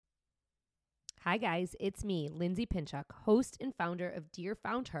Hi guys, it's me, Lindsay Pinchuk, host and founder of Dear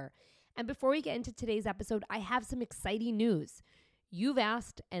FoundHer. And before we get into today's episode, I have some exciting news. You've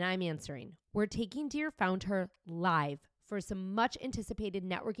asked and I'm answering. We're taking Dear FoundHer live for some much anticipated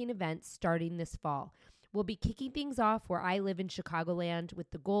networking events starting this fall. We'll be kicking things off where I live in Chicagoland with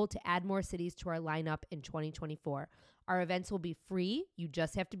the goal to add more cities to our lineup in 2024. Our events will be free. You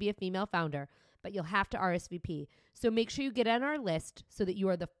just have to be a female founder, but you'll have to RSVP. So make sure you get on our list so that you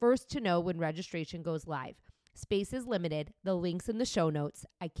are the first to know when registration goes live. Space is limited. The link's in the show notes.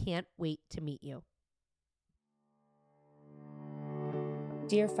 I can't wait to meet you.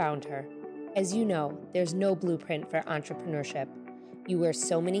 Dear FoundHer, as you know, there's no blueprint for entrepreneurship. You wear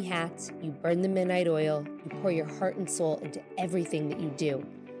so many hats, you burn the midnight oil, you pour your heart and soul into everything that you do.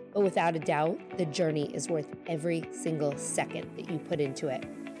 But without a doubt, the journey is worth every single second that you put into it.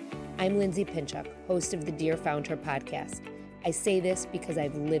 I'm Lindsay Pinchuk, host of the Dear FoundHer podcast. I say this because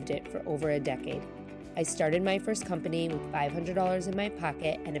I've lived it for over a decade. I started my first company with $500 in my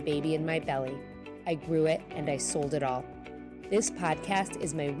pocket and a baby in my belly. I grew it and I sold it all. This podcast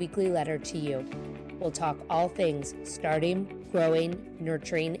is my weekly letter to you. We'll talk all things starting, growing,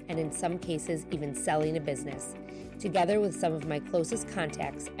 nurturing, and in some cases, even selling a business. Together with some of my closest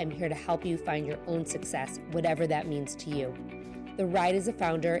contacts, I'm here to help you find your own success, whatever that means to you. The ride as a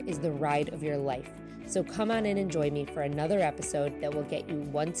founder is the ride of your life. So come on in and join me for another episode that will get you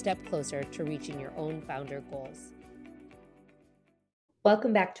one step closer to reaching your own founder goals.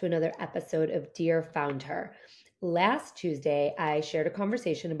 Welcome back to another episode of Dear FoundHer. Last Tuesday, I shared a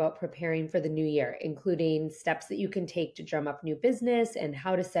conversation about preparing for the new year, including steps that you can take to drum up new business and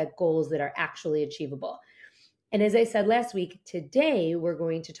how to set goals that are actually achievable. And as I said last week, today we're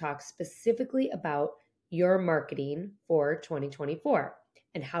going to talk specifically about your marketing for 2024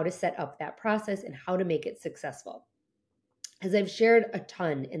 and how to set up that process and how to make it successful. As I've shared a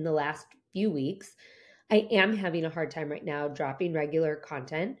ton in the last few weeks, I am having a hard time right now dropping regular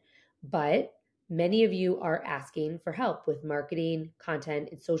content, but many of you are asking for help with marketing, content,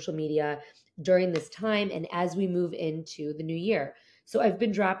 and social media during this time and as we move into the new year. So I've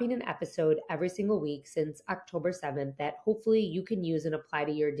been dropping an episode every single week since October 7th that hopefully you can use and apply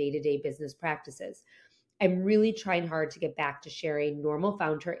to your day-to-day business practices. I'm really trying hard to get back to sharing normal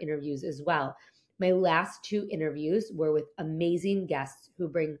FoundHer interviews as well. My last two interviews were with amazing guests who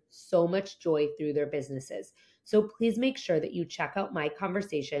bring so much joy through their businesses. So please make sure that you check out my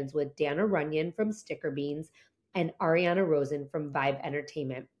conversations with Dana Runyon from Sticker Beans and Ariana Rosen from Vibe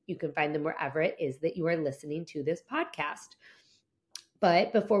Entertainment. You can find them wherever it is that you are listening to this podcast.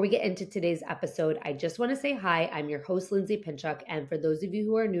 But before we get into today's episode, I just want to say hi. I'm your host, Lindsay Pinchuk. And for those of you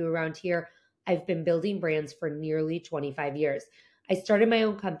who are new around here, I've been building brands for nearly 25 years. I started my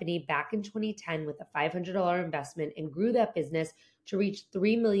own company back in 2010 with a $500 investment and grew that business to reach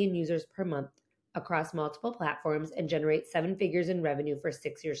 3 million users per month across multiple platforms and generate 7 figures in revenue for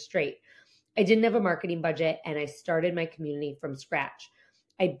 6 years straight. I didn't have a marketing budget and I started my community from scratch.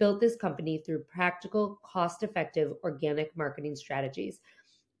 I built this company through practical, cost-effective, organic marketing strategies.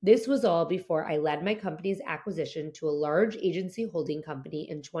 This was all before I led my company's acquisition to a large agency holding company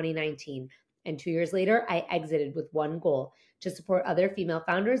in 2019. And 2 years later, I exited with one goal: to support other female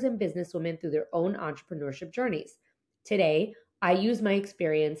founders and businesswomen through their own entrepreneurship journeys. Today, I use my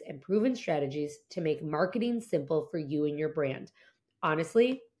experience and proven strategies to make marketing simple for you and your brand.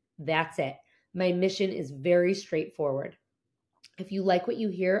 Honestly, that's it. My mission is very straightforward. If you like what you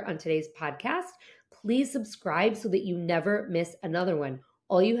hear on today's podcast, please subscribe so that you never miss another one.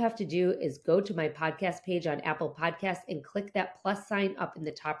 All you have to do is go to my podcast page on Apple Podcasts and click that plus sign up in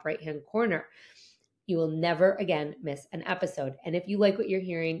the top right-hand corner. You will never again miss an episode. And if you like what you're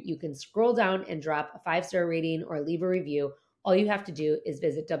hearing, you can scroll down and drop a 5-star rating or leave a review. All you have to do is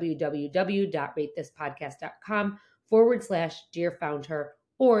visit www.ratethispodcast.com/Dear FoundHer,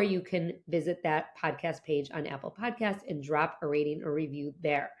 or you can visit that podcast page on Apple Podcasts and drop a rating or review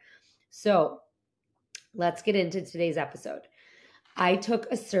there. So let's get into today's episode. I took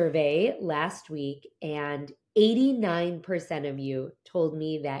a survey last week and 89% of you told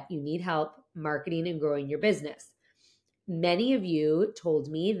me that you need help marketing and growing your business. Many of you told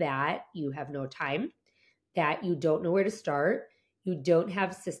me that you have no time, that you don't know where to start, you don't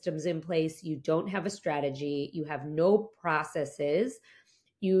have systems in place, you don't have a strategy, you have no processes,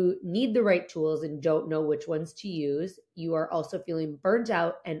 you need the right tools and don't know which ones to use. You are also feeling burnt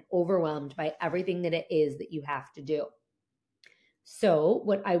out and overwhelmed by everything that it is that you have to do. So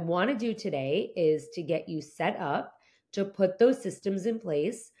what I want to do today is to get you set up to put those systems in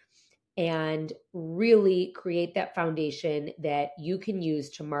place and really create that foundation that you can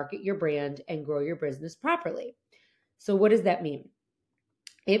use to market your brand and grow your business properly. So what does that mean?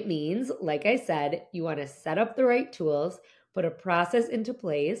 It means, like I said, you want to set up the right tools, put a process into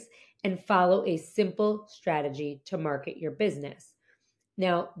place, and follow a simple strategy to market your business.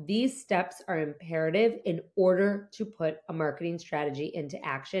 Now, these steps are imperative in order to put a marketing strategy into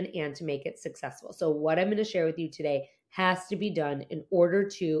action and to make it successful. So, what I'm going to share with you today has to be done in order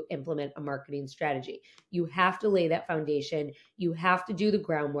to implement a marketing strategy. You have to lay that foundation, you have to do the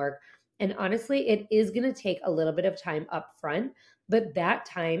groundwork. And honestly, it is going to take a little bit of time up front, but that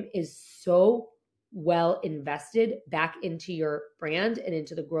time is so well invested back into your brand and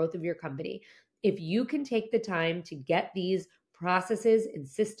into the growth of your company. If you can take the time to get these processes and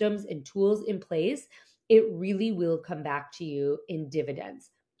systems and tools in place, it really will come back to you in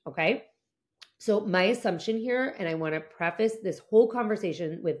dividends. Okay. So, my assumption here, and I want to preface this whole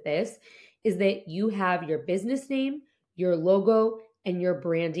conversation with this, is that you have your business name, your logo, and your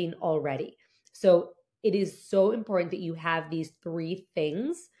branding already. So, it is so important that you have these three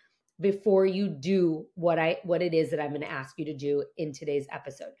things before you do what it is that I'm going to ask you to do in today's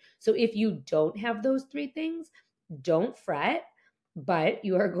episode. So, if you don't have those three things, don't fret, but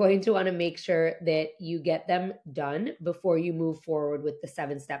you are going to want to make sure that you get them done before you move forward with the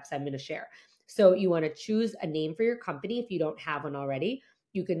 7 steps I'm going to share. So you want to choose a name for your company if you don't have one already.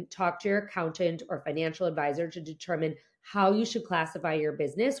 You can talk to your accountant or financial advisor to determine how you should classify your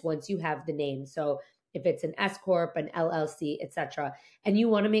business once you have the name. So if it's an S corp, an LLC, etc., and you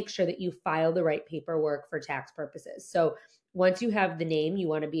want to make sure that you file the right paperwork for tax purposes. So once you have the name, you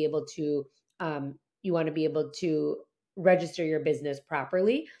want to be able to register your business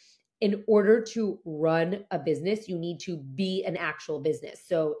properly. In order to run a business, you need to be an actual business.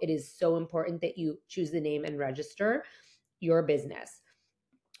 So it is so important that you choose the name and register your business.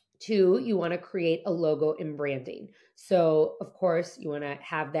 2, you want to create a logo and branding. So of course, you want to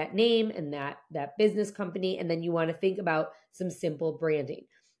have that name and that business company, and then you want to think about some simple branding.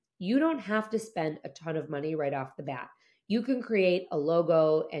 You don't have to spend a ton of money right off the bat. You can create a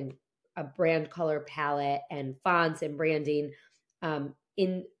logo and a brand color palette and fonts and branding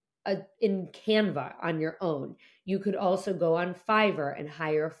in Canva on your own. You could also go on Fiverr and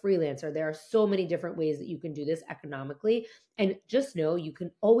hire a freelancer. There are so many different ways that you can do this economically. And just know you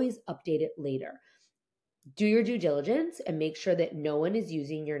can always update it later. Do your due diligence and make sure that no one is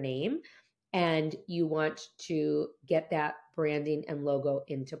using your name. And you want to get that branding and logo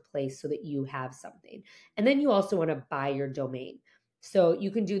into place so that you have something. And then you also want to buy your domain. So you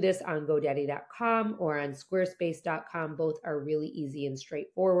can do this on GoDaddy.com or on Squarespace.com. Both are really easy and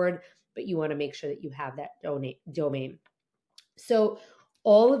straightforward, but you want to make sure that you have that domain. So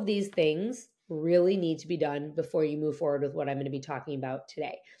all of these things really need to be done before you move forward with what I'm going to be talking about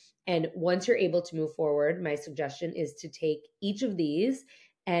today. And once you're able to move forward, my suggestion is to take each of these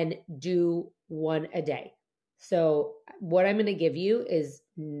and do one a day. So what I'm going to give you is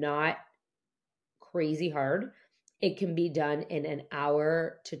not crazy hard. It can be done in an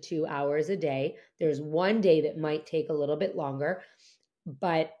hour to 2 hours a day. There's one day that might take a little bit longer,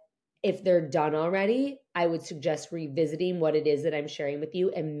 but if they're done already, I would suggest revisiting what it is that I'm sharing with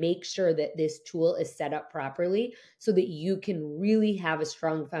you and make sure that this tool is set up properly so that you can really have a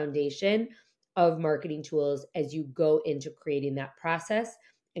strong foundation of marketing tools as you go into creating that process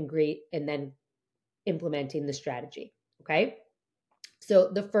and then implementing the strategy. Okay. So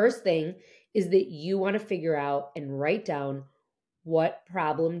the first thing is that you want to figure out and write down what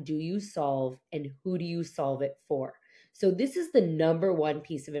problem do you solve and who do you solve it for. So this is the number one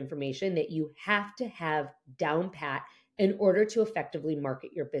piece of information that you have to have down pat in order to effectively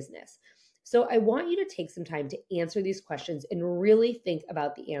market your business. So I want you to take some time to answer these questions and really think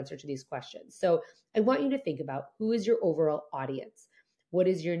about the answer to these questions. So I want you to think about, who is your overall audience? What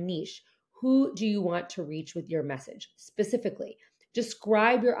is your niche? Who do you want to reach with your message specifically?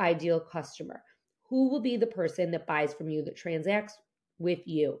 Describe your ideal customer. Who will be the person that buys from you, that transacts with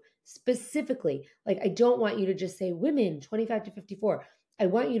you specifically? Like, I don't want you to just say women 25 to 54. I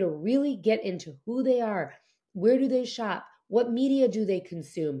want you to really get into who they are. Where do they shop? What media do they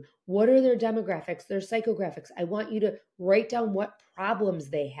consume? What are their demographics, their psychographics? I want you to write down what problems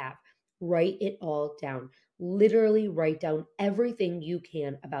they have. Write it all down. Literally write down everything you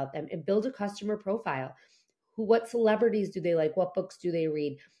can about them and build a customer profile. What celebrities do they like? What books do they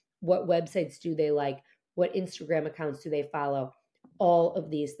read? What websites do they like? What Instagram accounts do they follow? All of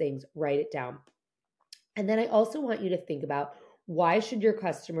these things, write it down. And then I also want you to think about, why should your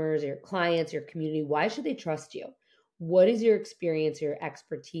customers, your clients, your community, why should they trust you? What is your experience, your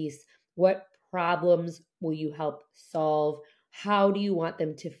expertise? What problems will you help solve? How do you want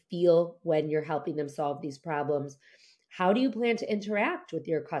them to feel when you're helping them solve these problems? How do you plan to interact with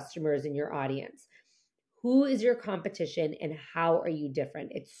your customers and your audience? Who is your competition and how are you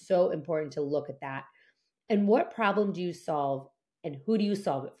different? It's so important to look at that. And what problem do you solve and who do you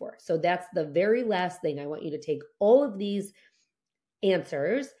solve it for? So that's the very last thing. I want you to take all of these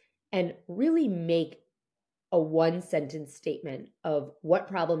answers and really make a one sentence statement of what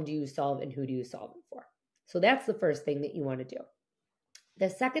problem do you solve and who do you solve it for. So that's the first thing that you want to do. The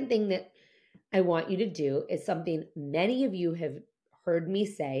second thing that I want you to do is something many of you have heard me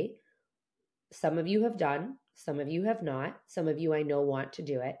say. Some of you have done, some of you have not, some of you I know want to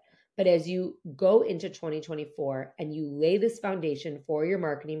do it. But as you go into 2024 and you lay this foundation for your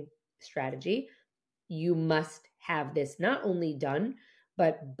marketing strategy, you must have this not only done,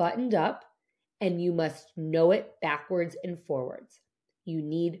 but buttoned up, and you must know it backwards and forwards. You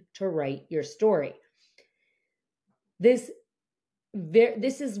need to write your story. This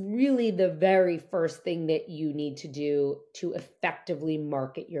is really the very first thing that you need to do to effectively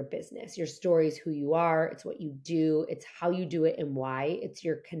market your business. Your story is who you are. It's what you do. It's how you do it and why. It's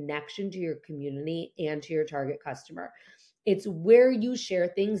your connection to your community and to your target customer. It's where you share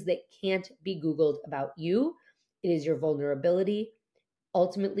things that can't be Googled about you. It is your vulnerability.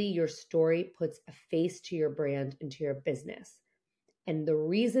 Ultimately, your story puts a face to your brand and to your business. And the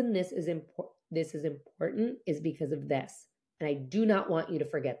reason this is important is because of this. And I do not want you to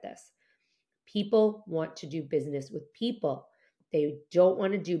forget this. People want to do business with people. They don't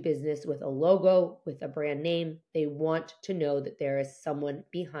want to do business with a logo, with a brand name. They want to know that there is someone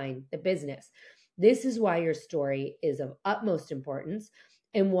behind the business. This is why your story is of utmost importance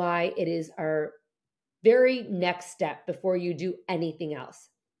and why it is our very next step before you do anything else.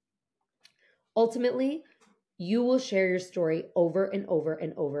 Ultimately, you will share your story over and over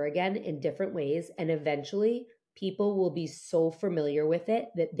and over again in different ways, and eventually people will be so familiar with it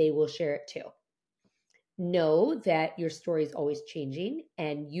that they will share it too. Know that your story is always changing,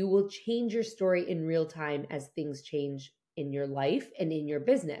 and you will change your story in real time as things change in your life and in your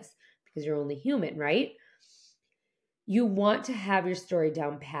business, because you're only human, right? You want to have your story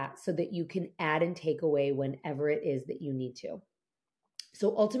down pat so that you can add and take away whenever it is that you need to.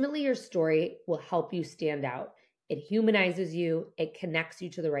 So ultimately, your story will help you stand out. It humanizes you, it connects you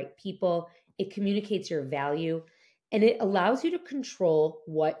to the right people, it communicates your value, and it allows you to control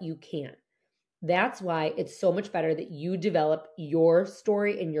what you can. That's why it's so much better that you develop your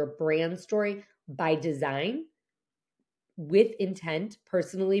story and your brand story by design, with intent,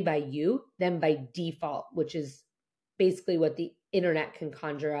 personally by you, than by default, which is basically what the internet can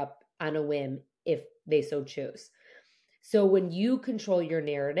conjure up on a whim if they so choose. So when you control your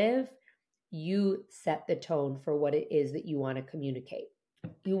narrative, you set the tone for what it is that you want to communicate.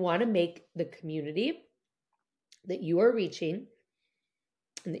 You want to make the community that you are reaching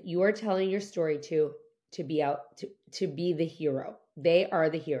and that you are telling your story to be the hero. They are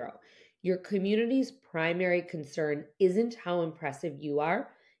the hero. Your community's primary concern isn't how impressive you are,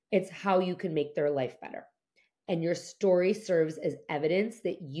 it's how you can make their life better. And your story serves as evidence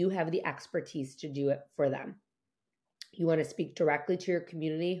that you have the expertise to do it for them. You want to speak directly to your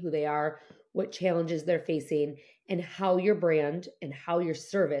community, who they are, what challenges they're facing, and how your brand and how your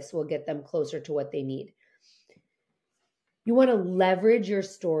service will get them closer to what they need. You want to leverage your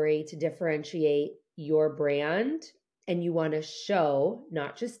story to differentiate your brand, and you want to show,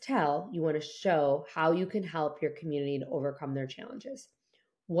 not just tell, you want to show how you can help your community to overcome their challenges.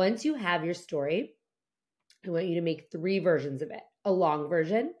 Once you have your story, I want you to make 3 versions of it. A long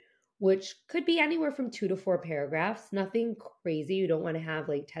version, which could be anywhere from 2 to 4 paragraphs, nothing crazy. You don't want to have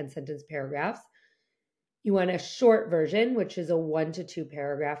like 10-sentence paragraphs. You want a short version, which is a 1 to 2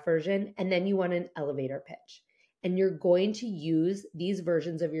 paragraph version, and then you want an elevator pitch. And you're going to use these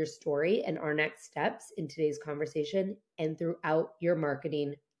versions of your story and our next steps in today's conversation and throughout your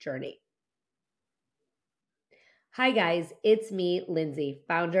marketing journey. Hi guys, it's me, Lindsay,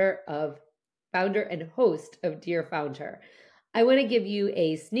 founder and host of Dear FoundHer. I want to give you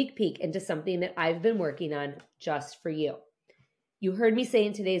a sneak peek into something that I've been working on just for you. You heard me say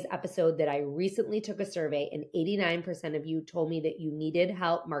in today's episode that I recently took a survey and 89% of you told me that you needed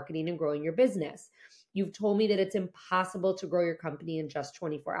help marketing and growing your business. You've told me that it's impossible to grow your company in just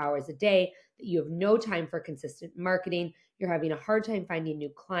 24 hours a day, that you have no time for consistent marketing, you're having a hard time finding new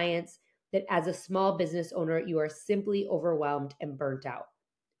clients, that as a small business owner, you are simply overwhelmed and burnt out.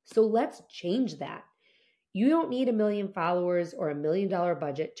 So let's change that. You don't need 1 million followers or $1 million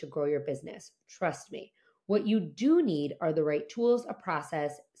budget to grow your business. Trust me. What you do need are the right tools, a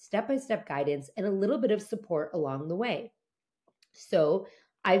process, step-by-step guidance, and a little bit of support along the way. So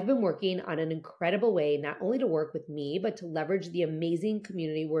I've been working on an incredible way, not only to work with me, but to leverage the amazing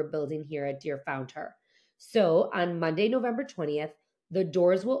community we're building here at Dear FoundHer. So on Monday, November 20th, the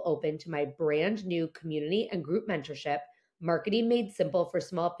doors will open to my brand new community and group mentorship, Marketing Made Simple for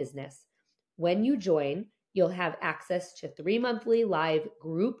Small Business. When you join, you'll have access to 3 monthly live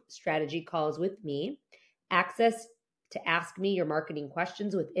group strategy calls with me, access to ask me your marketing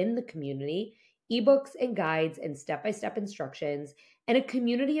questions within the community, ebooks and guides and step-by-step instructions, and a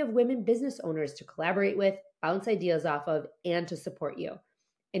community of women business owners to collaborate with, bounce ideas off of, and to support you.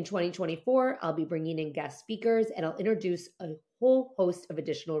 In 2024, I'll be bringing in guest speakers and I'll introduce a whole host of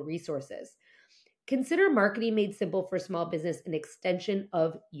additional resources. Consider Marketing Made Simple for Small Business an extension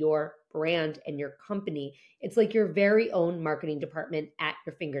of your brand and your company. It's like your very own marketing department at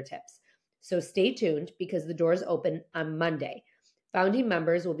your fingertips. So stay tuned because the doors open on Monday. Founding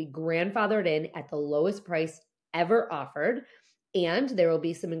members will be grandfathered in at the lowest price ever offered, and there will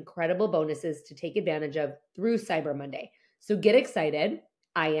be some incredible bonuses to take advantage of through Cyber Monday. So get excited.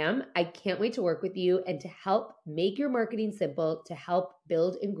 I can't wait to work with you and to help make your marketing simple to help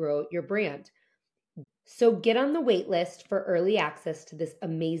build and grow your brand. So get on the wait list for early access to this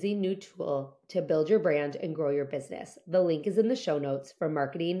amazing new tool to build your brand and grow your business. The link is in the show notes for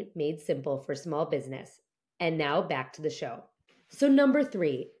Marketing Made Simple for Small Business. And now back to the show. So number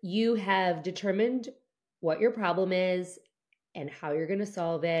 3, you have determined what your problem is and how you're going to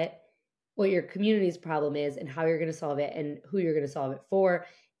solve it, what your community's problem is and how you're going to solve it and who you're going to solve it for,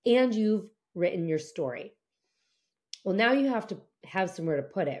 and you've written your story. Well, now you have to have somewhere to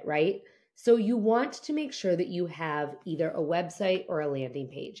put it, right? So you want to make sure that you have either a website or a landing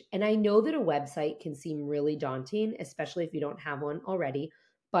page. And I know that a website can seem really daunting, especially if you don't have one already,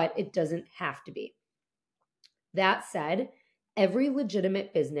 but it doesn't have to be. That said, every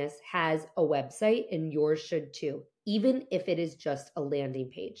legitimate business has a website and yours should too, even if it is just a landing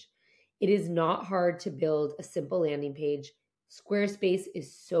page. It is not hard to build a simple landing page. Squarespace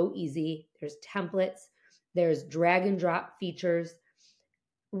is so easy. There's templates, there's drag and drop features.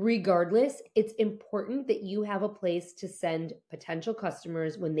 Regardless, it's important that you have a place to send potential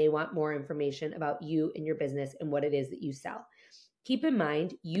customers when they want more information about you and your business and what it is that you sell. Keep in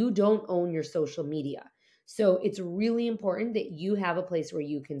mind, you don't own your social media. So it's really important that you have a place where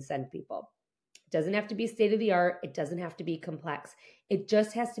you can send people. It doesn't have to be state of the art. It doesn't have to be complex. It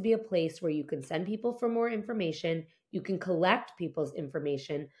just has to be a place where you can send people for more information. You can collect people's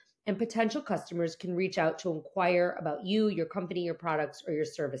information, and potential customers can reach out to inquire about you, your company, your products, or your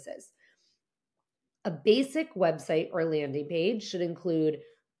services. A basic website or landing page should include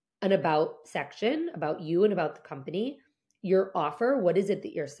an about section about you and about the company, your offer, what is it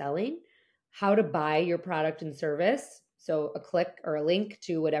that you're selling, how to buy your product and service, so a click or a link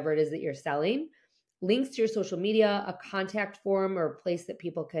to whatever it is that you're selling, links to your social media, a contact form or a place that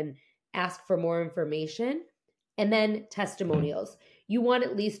people can ask for more information, and then testimonials. You want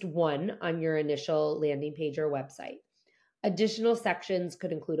at least one on your initial landing page or website. Additional sections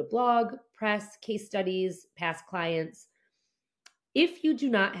could include a blog, press, case studies, past clients. If you do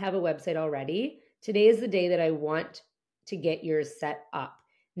not have a website already, today is the day that I want to get yours set up.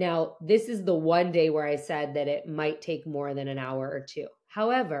 Now, this is the one day where I said that it might take more than an hour or two.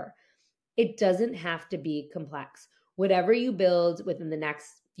 However, it doesn't have to be complex. Whatever you build within the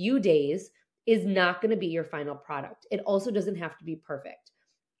next few days is not going to be your final product. It also doesn't have to be perfect.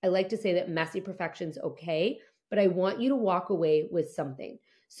 I like to say that messy perfection's okay, but I want you to walk away with something.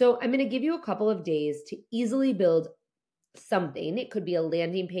 So I'm going to give you a couple of days to easily build something. It could be a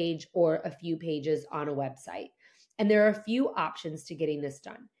landing page or a few pages on a website. And there are a few options to getting this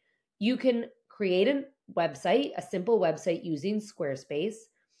done. You can create a website, a simple website using Squarespace.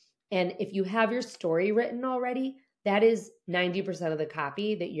 And if you have your story written already, that is 90% of the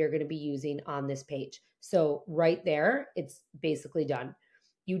copy that you're going to be using on this page. So right there, it's basically done.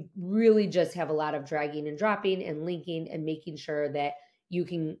 You really just have a lot of dragging and dropping and linking and making sure that you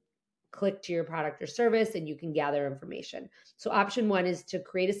can click to your product or service and you can gather information. So option 1 is to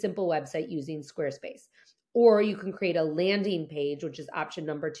create a simple website using Squarespace. Or you can create a landing page, which is option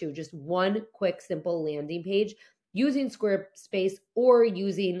number 2, just one quick, simple landing page using Squarespace or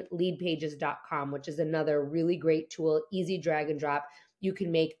using leadpages.com, which is another really great tool, easy drag and drop. You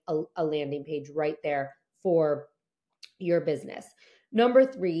can make a landing page right there for your business. Number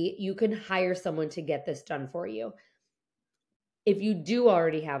 3, you can hire someone to get this done for you. If you do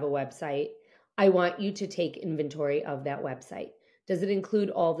already have a website, I want you to take inventory of that website. Does it include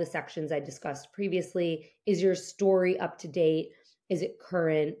all the sections I discussed previously? Is your story up to date? Is it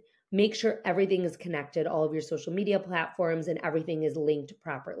current? Make sure everything is connected, all of your social media platforms, and everything is linked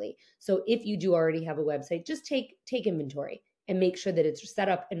properly. So if you do already have a website, just take inventory and make sure that it's set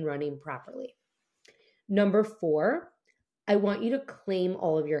up and running properly. Number 4, I want you to claim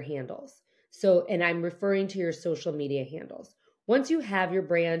all of your handles. So, and I'm referring to your social media handles. Once you have your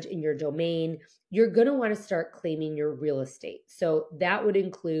brand and your domain, you're going to want to start claiming your real estate. So that would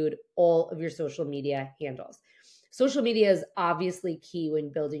include all of your social media handles. Social media is obviously key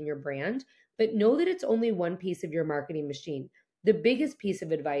when building your brand, but know that it's only one piece of your marketing machine. The biggest piece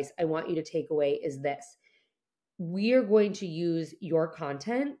of advice I want you to take away is this. We are going to use your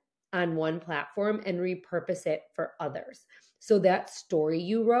content on one platform and repurpose it for others. So that story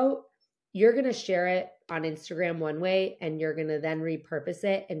you wrote, you're going to share it on Instagram one way, and you're going to then repurpose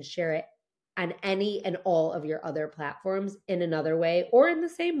it and share it on any and all of your other platforms in another way or in the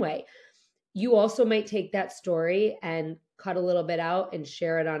same way. You also might take that story and cut a little bit out and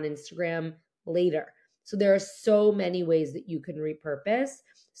share it on Instagram later. So there are so many ways that you can repurpose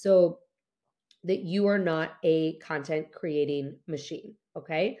so that you are not a content creating machine,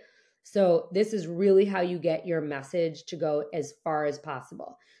 okay? So this is really how you get your message to go as far as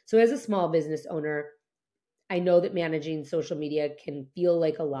possible. So as a small business owner, I know that managing social media can feel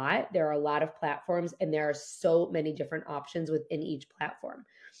like a lot. There are a lot of platforms and there are so many different options within each platform.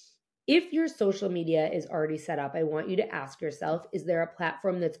 If your social media is already set up, I want you to ask yourself, is there a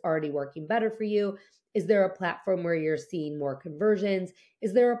platform that's already working better for you? Is there a platform where you're seeing more conversions?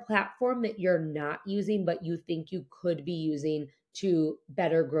 Is there a platform that you're not using, but you think you could be using to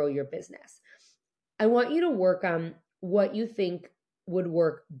better grow your business? I want you to work on what you think would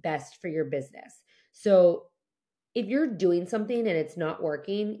work best for your business. So if you're doing something and it's not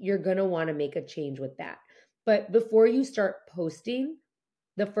working, you're going to want to make a change with that. But before you start posting,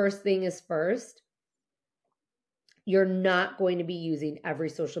 the first thing is first, you're not going to be using every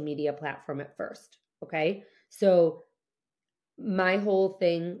social media platform at first, okay? So my whole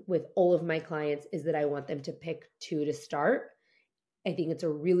thing with all of my clients is that I want them to pick 2 to start. I think it's a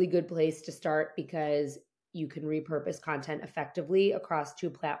really good place to start because you can repurpose content effectively across 2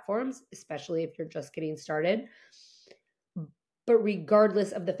 platforms, especially if you're just getting started. But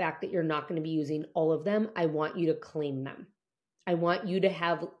regardless of the fact that you're not going to be using all of them, I want you to claim them. I want you to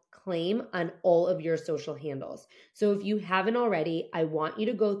have claim on all of your social handles. So if you haven't already, I want you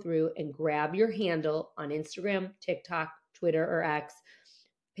to go through and grab your handle on Instagram, TikTok, Twitter or X,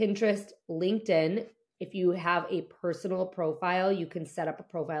 Pinterest, LinkedIn. If you have a personal profile, you can set up a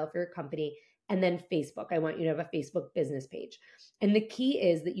profile for your company. And then Facebook. I want you to have a Facebook business page. And the key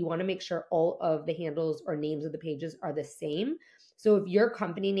is that you want to make sure all of the handles or names of the pages are the same. So if your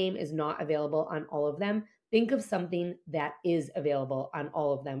company name is not available on all of them, think of something that is available on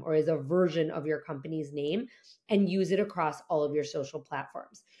all of them or is a version of your company's name and use it across all of your social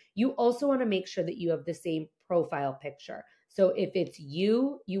platforms. You also want to make sure that you have the same profile picture. So if it's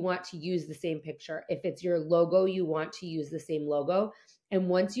you want to use the same picture. If it's your logo, you want to use the same logo. And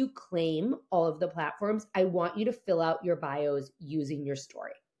once you claim all of the platforms, I want you to fill out your bios using your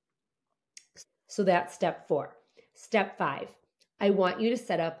story. So that's step 4. Step 5, I want you to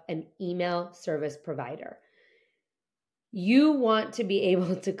set up an email service provider. You want to be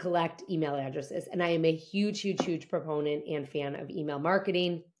able to collect email addresses. And I am a huge, huge, huge proponent and fan of email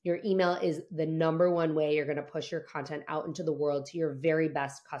marketing. Your email is the number one way you're going to push your content out into the world to your very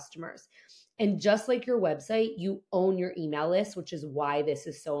best customers. And just like your website, you own your email list, which is why this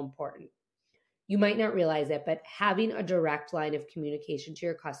is so important. You might not realize it, but having a direct line of communication to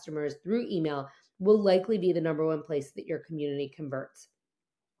your customers through email will likely be the number one place that your community converts.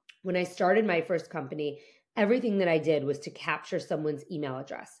 When I started my first company, everything that I did was to capture someone's email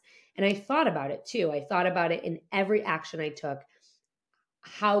address. And I thought about it too. I thought about it in every action I took.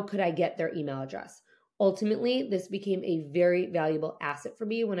 How could I get their email address? Ultimately, this became a very valuable asset for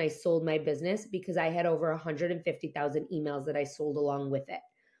me when I sold my business because I had over 150,000 emails that I sold along with it.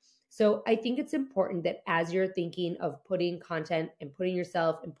 So I think it's important that as you're thinking of putting content and putting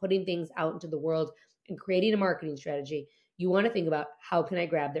yourself and putting things out into the world and creating a marketing strategy, you want to think about how can I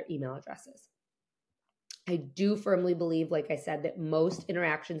grab their email addresses? I do firmly believe, like I said, that most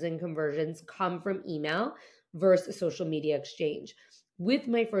interactions and conversions come from email versus social media exchange. With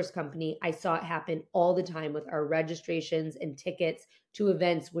my first company, I saw it happen all the time with our registrations and tickets to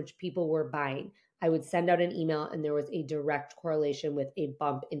events which people were buying. I would send out an email and there was a direct correlation with a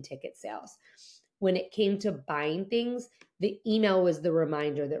bump in ticket sales. When it came to buying things, the email was the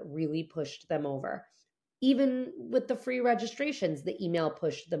reminder that really pushed them over. Even with the free registrations, the email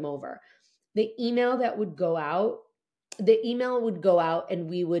pushed them over. The email would go out and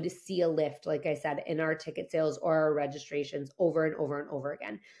we would see a lift, like I said, in our ticket sales or our registrations over and over and over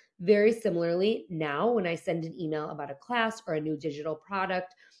again. Very similarly, now when I send an email about a class or a new digital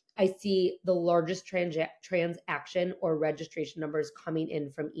product, I see the largest transaction or registration numbers coming in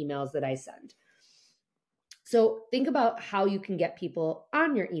from emails that I send. So think about how you can get people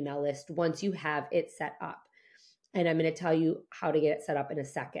on your email list once you have it set up. And I'm going to tell you how to get it set up in a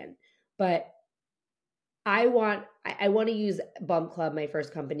second. But I want to use Bump Club, my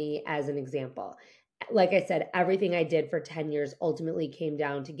first company, as an example. Like I said, everything I did for 10 years ultimately came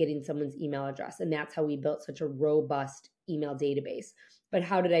down to getting someone's email address. And that's how we built such a robust email database. But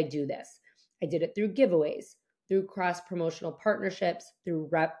how did I do this? I did it through giveaways, through cross-promotional partnerships, through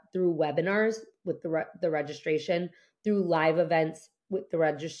webinars with the registration, through live events with the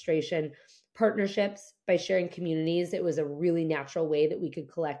registration, partnerships by sharing communities. It was a really natural way that we could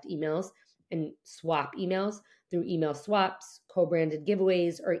collect emails and swap emails through email swaps, co-branded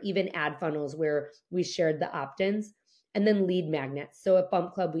giveaways, or even ad funnels where we shared the opt-ins, and then lead magnets. So at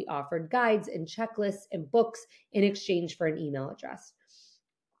Bump Club, we offered guides and checklists and books in exchange for an email address.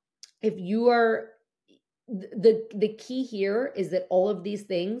 If you are, the key here is that all of these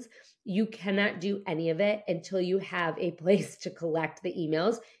things, you cannot do any of it until you have a place to collect the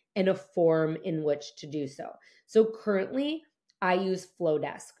emails and a form in which to do so. So currently, I use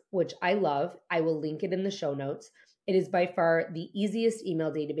Flowdesk, which I love. I will link it in the show notes. It is by far the easiest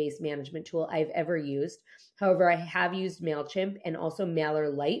email database management tool I've ever used. However, I have used MailChimp and also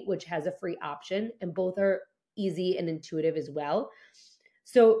MailerLite, which has a free option, and both are easy and intuitive as well.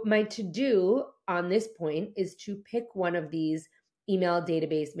 So my to-do on this point is to pick one of these email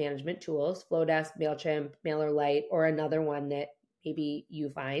database management tools, Flowdesk, MailChimp, MailerLite, or another one that maybe you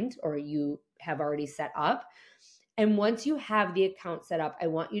find or you have already set up. And once you have the account set up, I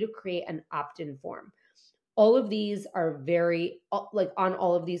want you to create an opt-in form. All of these are on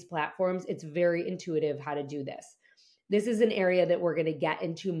all of these platforms, it's very intuitive how to do this. This is an area that we're going to get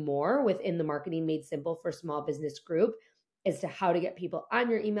into more within the Marketing Made Simple for Small Business group as to how to get people on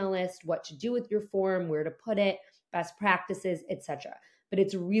your email list, what to do with your form, where to put it, best practices, etc. But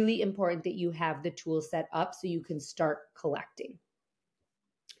it's really important that you have the tool set up so you can start collecting.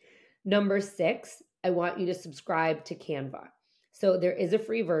 Number 6, I want you to subscribe to Canva. So there is a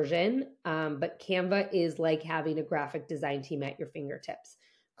free version, but Canva is like having a graphic design team at your fingertips.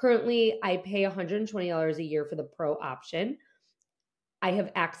 Currently, I pay $120 a year for the pro option. I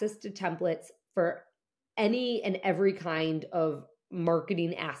have access to templates for any and every kind of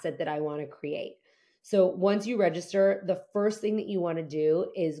marketing asset that I want to create. So once you register, the first thing that you want to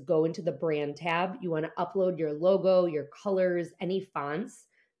do is go into the brand tab. You want to upload your logo, your colors, any fonts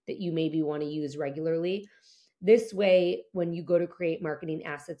that you maybe want to use regularly. This way, when you go to create marketing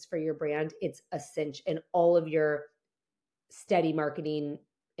assets for your brand, it's a cinch, and all of your steady marketing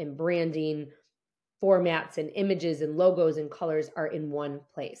and branding formats and images and logos and colors are in one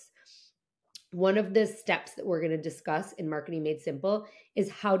place. One of the steps that we're going to discuss in Marketing Made Simple is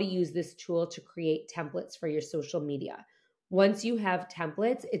how to use this tool to create templates for your social media. Once you have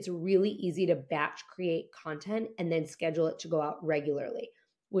templates, it's really easy to batch create content and then schedule it to go out regularly,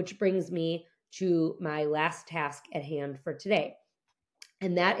 which brings me to my last task at hand for today.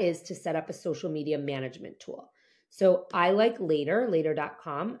 And that is to set up a social media management tool. So I like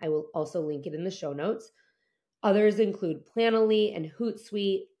later.com. I will also link it in the show notes. Others include Planoly and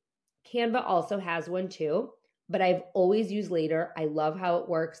Hootsuite. Canva also has one too, but I've always used Later. I love how it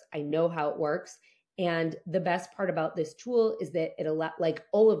works. I know how it works. And the best part about this tool is that like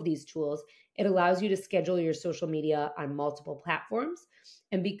all of these tools, it allows you to schedule your social media on multiple platforms.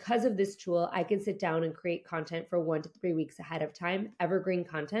 And because of this tool, I can sit down and create content for 1 to 3 weeks ahead of time, evergreen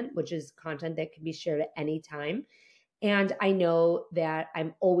content, which is content that can be shared at any time. And I know that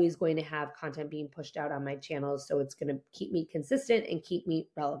I'm always going to have content being pushed out on my channels, so it's going to keep me consistent and keep me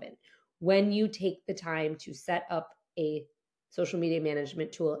relevant. When you take the time to set up a social media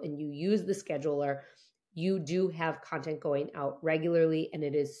management tool and you use the scheduler, you do have content going out regularly, and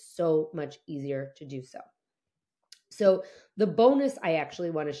it is so much easier to do so. So the bonus I actually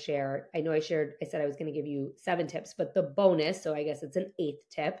want to share, I said I was going to give you 7 tips, but the bonus, so I guess it's an 8th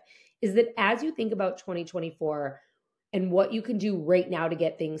tip, is that as you think about 2024 and what you can do right now to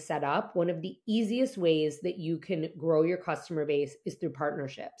get things set up, one of the easiest ways that you can grow your customer base is through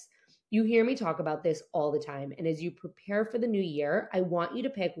partnerships. You hear me talk about this all the time. And as you prepare for the new year, I want you to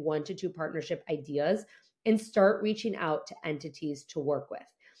pick 1 to 2 partnership ideas and start reaching out to entities to work with.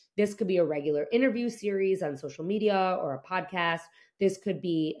 This could be a regular interview series on social media or a podcast. This could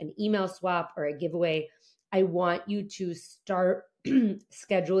be an email swap or a giveaway. I want you to start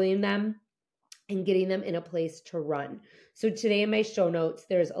scheduling them and getting them in a place to run. So today in my show notes,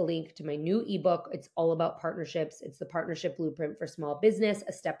 there's a link to my new ebook. It's all about partnerships. It's the Partnership Blueprint for Small Business,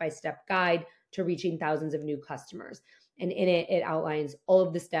 a step-by-step guide to reaching thousands of new customers. And in it, it outlines all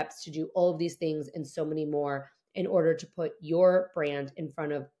of the steps to do all of these things and so many more in order to put your brand in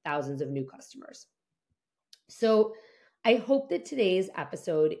front of thousands of new customers. So I hope that today's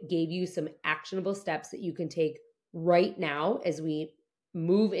episode gave you some actionable steps that you can take right now as we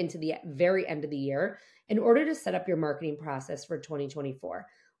move into the very end of the year in order to set up your marketing process for 2024.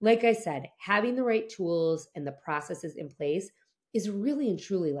 Like I said, having the right tools and the processes in place is really and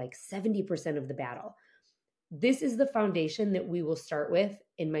truly like 70% of the battle. This is the foundation that we will start with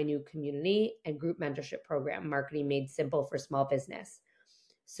in my new community and group mentorship program, Marketing Made Simple for Small Business.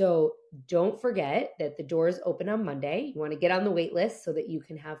 So don't forget that the doors open on Monday. You want to get on the wait list so that you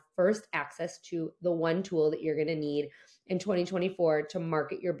can have first access to the one tool that you're going to need in 2024 to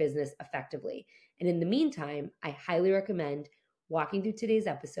market your business effectively. And in the meantime, I highly recommend walking through today's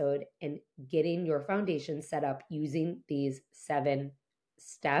episode and getting your foundation set up using these 7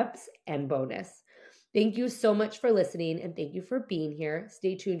 steps and bonus. Thank you so much for listening, and thank you for being here.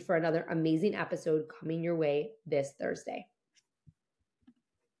 Stay tuned for another amazing episode coming your way this Thursday.